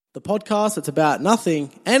The podcast that's about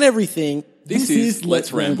nothing and everything. This is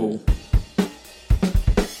Let's Ramble.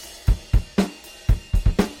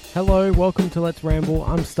 Hello, welcome to Let's Ramble.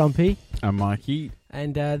 I'm Stumpy. I'm Mikey.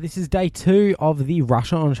 And this is day 2 of the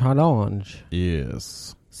Russian Challenge.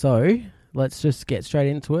 Yes. So, let's just get straight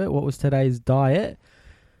into it. What was today's diet?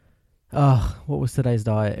 What was today's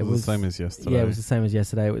diet? It was the same as yesterday. Yeah, it was the same as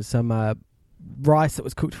yesterday. It was some rice that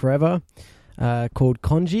was cooked forever called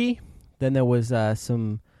congee. Then there was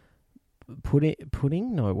some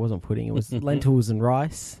pudding? No, it wasn't pudding. It was lentils and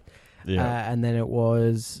rice. Yeah. And then it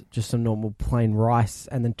was just some normal plain rice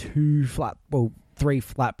and then 3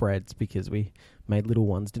 flatbreads because we made little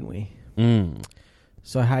ones, didn't we? Mm.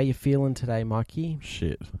 So how you feeling today, Mikey?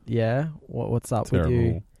 Shit. Yeah? What's up Terrible. with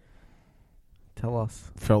you? Tell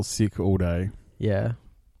us. Felt sick all day. Yeah.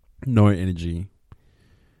 No energy.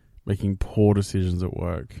 Making poor decisions at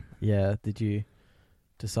work. Yeah. Did you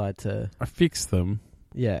decide to... I fixed them.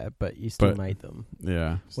 Yeah, but you still made them.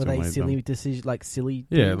 Yeah. Were they silly decisions, like silly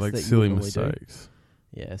Yeah, things like that you silly would normally do? mistakes.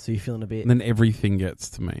 Yeah, so you're feeling a bit... And then everything gets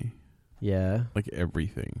to me. Yeah. Like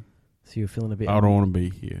everything. So you're feeling a bit... I don't want to be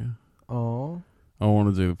here. Oh. I don't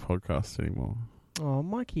want to do the podcast anymore. Oh,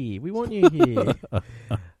 Mikey, we want you here.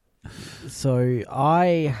 So I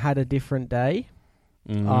had a different day.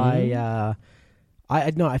 Mm-hmm.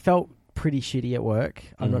 I felt pretty shitty at work.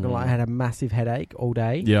 I'm not gonna lie, I had a massive headache all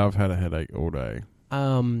day. Yeah, I've had a headache all day.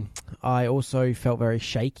 I also felt very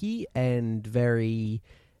shaky and very...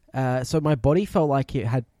 so my body felt like it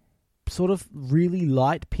had sort of really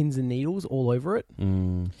light pins and needles all over it,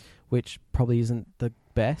 which probably isn't the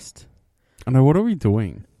best. I know, what are we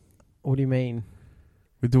doing? What do you mean?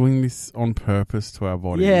 We're doing this on purpose to our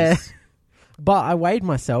bodies. Yeah. But I weighed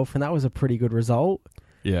myself and that was a pretty good result.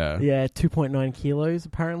 Yeah. Yeah, 2.9 kilos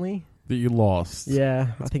apparently. That you lost.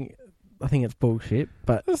 Yeah, I think it's bullshit,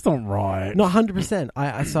 but That's not right. not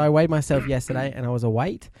 100%. So I weighed myself yesterday and I was a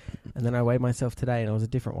weight, and then I weighed myself today and I was a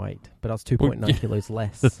different weight, but I was 2.9 kilos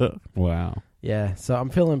less. Wow. Yeah, so I'm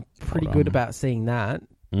feeling pretty good about seeing that.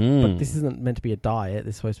 But this isn't meant to be a diet.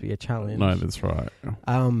 This is supposed to be a challenge. No, that's right.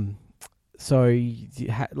 So,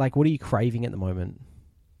 what are you craving at the moment?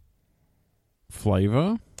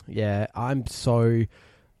 Flavor? Yeah, I'm so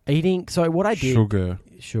eating. So what I did...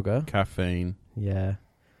 Sugar. Caffeine. Yeah.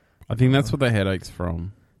 I think that's what the headache's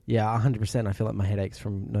from. Yeah, 100%. I feel like my headache's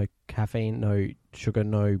from no caffeine, no sugar,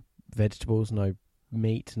 no vegetables, no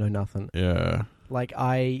meat, no nothing. Yeah.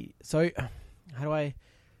 I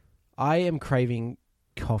am craving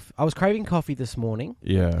coffee. I was craving coffee this morning.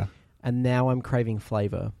 Yeah. And now I'm craving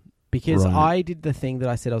flavor. Because I did the thing that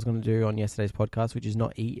I said I was going to do on yesterday's podcast, which is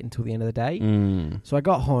not eat until the end of the day. So I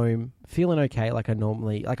got home feeling okay, like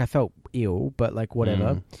I felt ill, but like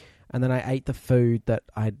whatever. And then I ate the food that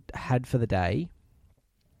I'd had for the day,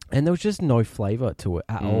 and there was just no flavor to it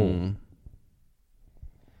at all.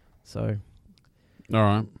 So, all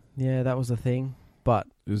right. Yeah, that was the thing. But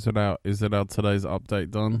is it our today's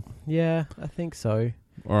update done? Yeah, I think so.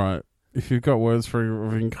 All right. If you've got words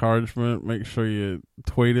of encouragement, make sure you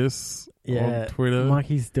tweet us on Twitter.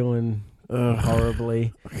 Mikey's doing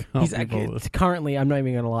horribly. He's currently, I'm not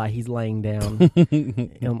even going to lie, he's laying down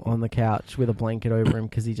on the couch with a blanket over him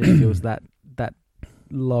because he just feels that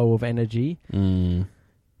low of energy.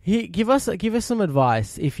 Give us some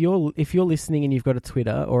advice. If you're listening and you've got a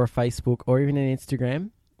Twitter or a Facebook or even an Instagram,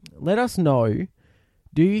 let us know.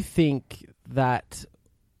 Do you think that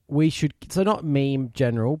we should, so not me in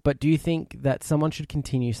general, but do you think that someone should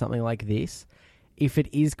continue something like this if it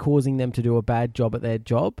is causing them to do a bad job at their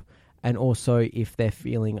job, and also if they're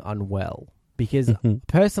feeling unwell? Because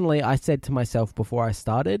personally, I said to myself before I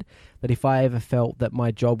started that if I ever felt that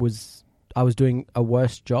I was doing a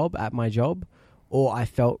worse job at my job, or I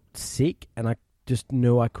felt sick and I just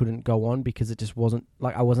knew I couldn't go on because it just wasn't,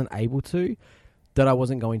 like I wasn't able to, that I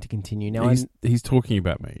wasn't going to continue. Now he's talking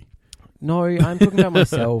about me. No, I'm talking about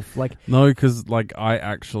myself. No, because I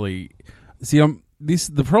actually see.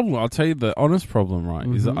 The problem. I'll tell you the honest problem. Right,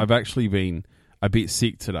 is that I've actually been a bit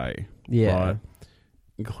sick today. Yeah, right?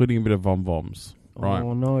 Including a bit of vom-voms. Right.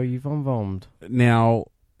 Oh no, you've vom-vommed. Now,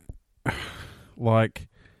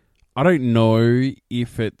 I don't know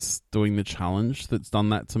if it's doing the challenge that's done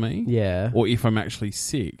that to me. Yeah. Or if I'm actually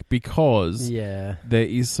sick, because there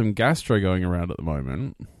is some gastro going around at the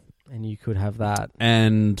moment, and you could have that.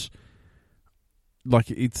 And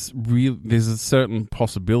it's real. There's a certain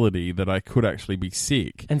possibility that I could actually be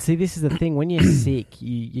sick. And see, this is the thing: when you're sick,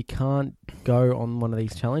 you can't go on one of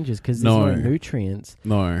these challenges because there's no nutrients.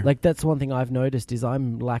 No, that's one thing I've noticed is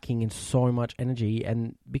I'm lacking in so much energy,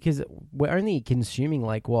 and because we're only consuming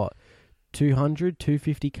 200,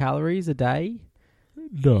 250 calories a day.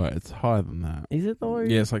 No, it's higher than that. Is it though?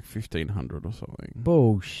 Yeah, it's like 1,500 or something.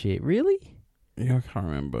 Bullshit. Really? Yeah, I can't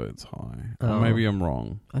remember. It's high. Oh. Or maybe I'm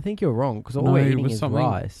wrong. I think you're wrong because all No, we're it eating was is something-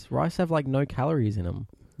 rice. Rice have like no calories in them.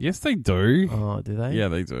 Yes, they do. Oh, do they? Yeah,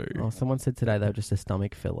 they do. Oh, someone said today they were just a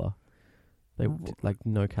stomach filler. They like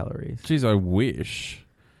no calories. Jeez, I wish.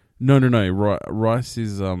 No. Rice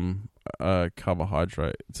is a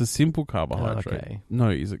carbohydrate. It's a simple carbohydrate. Okay. No,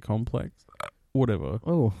 is it complex? Whatever.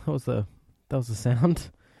 Oh, that was the sound.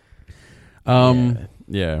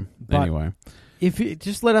 Yeah. But Anyway, if you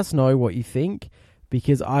just let us know what you think,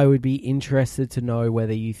 because I would be interested to know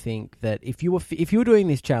whether you think that if you were doing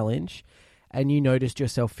this challenge and you noticed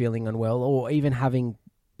yourself feeling unwell or even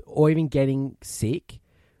getting sick,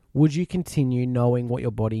 would you continue knowing what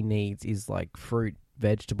your body needs is like fruit,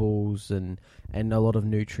 vegetables, and a lot of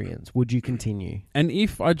nutrients? Would you continue? and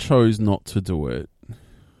if I chose not to do it,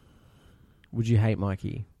 Would you hate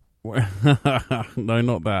Mikey? no,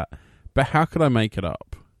 not that. But how could I make it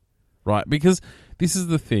up? Right? Because this is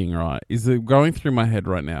the thing, right? Is that going through my head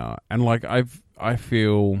right now, and like I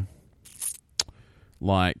feel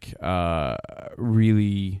like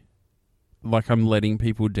really like I'm letting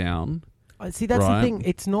people down. See, that's Right. the thing.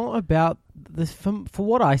 It's not about this. For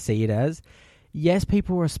what I see it as, yes,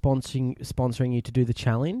 people are sponsoring you to do the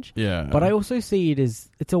challenge. Yeah. But I also see it as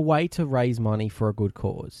it's a way to raise money for a good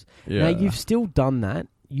cause. Yeah. Now, you've still done that.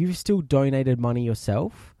 You've still donated money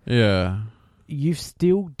yourself. Yeah. You've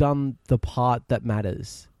still done the part that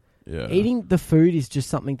matters. Yeah. Eating the food is just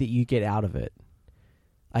something that you get out of it.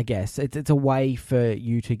 I guess it's a way for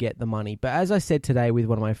you to get the money. But as I said today with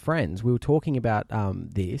one of my friends, we were talking about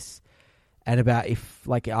this and about if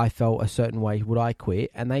like I felt a certain way, would I quit?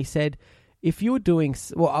 And they said, if you were doing,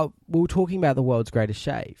 we were talking about the world's greatest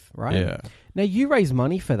shave, right? Yeah. Now you raise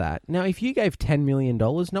money for that. Now, if you gave $10 million,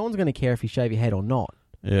 no one's going to care if you shave your head or not,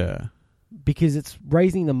 Yeah. because it's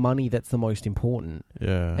raising the money that's the most important.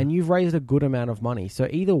 Yeah. And you've raised a good amount of money. So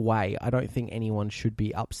either way, I don't think anyone should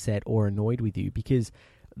be upset or annoyed with you because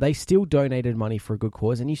they still donated money for a good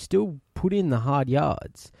cause and you still put in the hard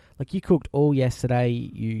yards. Like you cooked all yesterday.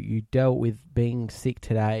 You dealt with being sick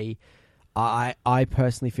today. I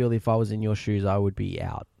personally feel if I was in your shoes, I would be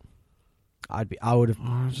out. I would have.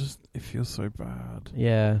 Oh, it feels so bad.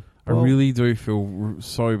 Yeah. I really do feel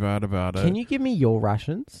so bad about it. Can you give me your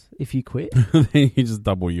rations if you quit? Then you just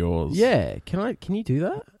double yours. Yeah. Can you do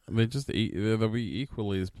that? They'll be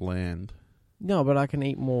equally as bland. No, but I can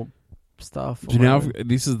eat more stuff. Do you know,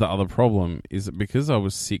 this is the other problem, is that because I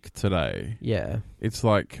was sick today, Yeah. it's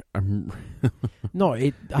like I'm. No,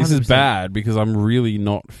 This 100%. is bad because I'm really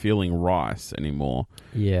not feeling rice anymore.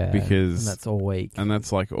 Yeah. Because and that's all week. And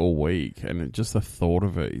that's like all week, and just the thought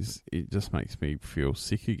of it just makes me feel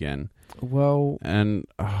sick again. Well, And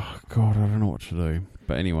oh god, I don't know what to do.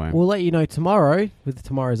 But anyway, we'll let you know tomorrow with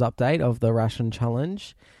tomorrow's update of the ration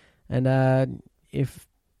challenge, and if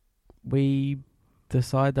we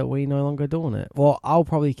decide that we're no longer doing it, well, I'll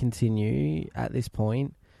probably continue at this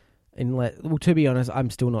point. To be honest, I'm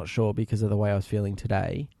still not sure because of the way I was feeling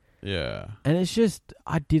today, yeah, and it's just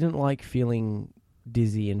I didn't like feeling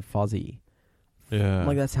dizzy and fuzzy. yeah,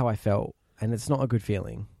 Like that's how I felt, and it's not a good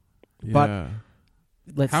feeling. yeah. but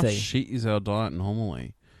Let's How see. shit is our diet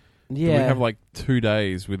normally? Yeah, Do we have like 2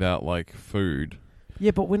 days without like food?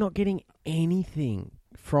 yeah, but we're not getting anything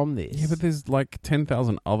from this. Yeah, but there's like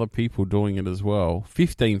 10,000 other people doing it as well.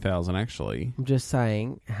 15,000 actually. I'm just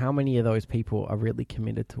saying, how many of those people are really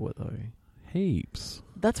committed to it, though? Heaps.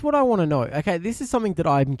 That's what I want to know. Okay, this is something that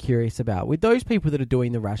I'm curious about. With those people that are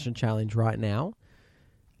doing the ration challenge right now,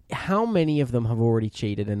 how many of them have already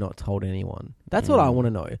cheated and not told anyone? That's what I want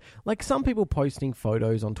to know. Like some people posting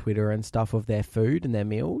photos on Twitter and stuff of their food and their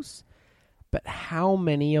meals, but how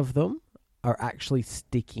many of them are actually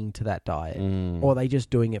sticking to that diet? Or are they just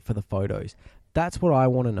doing it for the photos? That's what I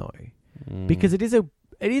want to know. Because it is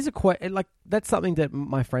like that's something that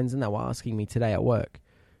my friends and that were asking me today at work.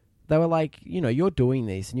 They were like, you're doing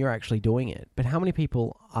this and you're actually doing it. But how many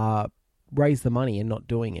people raise the money and not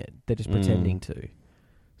doing it? They're just pretending to.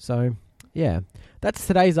 So, yeah, that's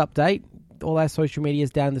today's update. All our social media is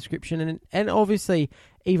down in the description. And obviously,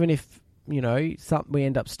 even if, we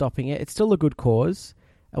end up stopping it, it's still a good cause.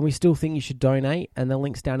 And we still think you should donate. And the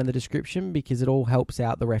link's down in the description because it all helps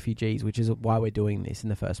out the refugees, which is why we're doing this in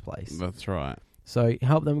the first place. That's right. So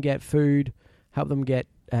help them get food, help them get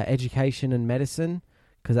education and medicine,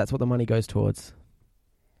 because that's what the money goes towards.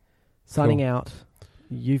 Signing out.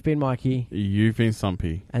 You've been Mikey. You've been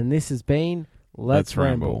Stumpy. And this has been Let's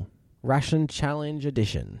Ramble. Ramble. Ration Challenge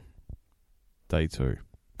Edition. Day 2.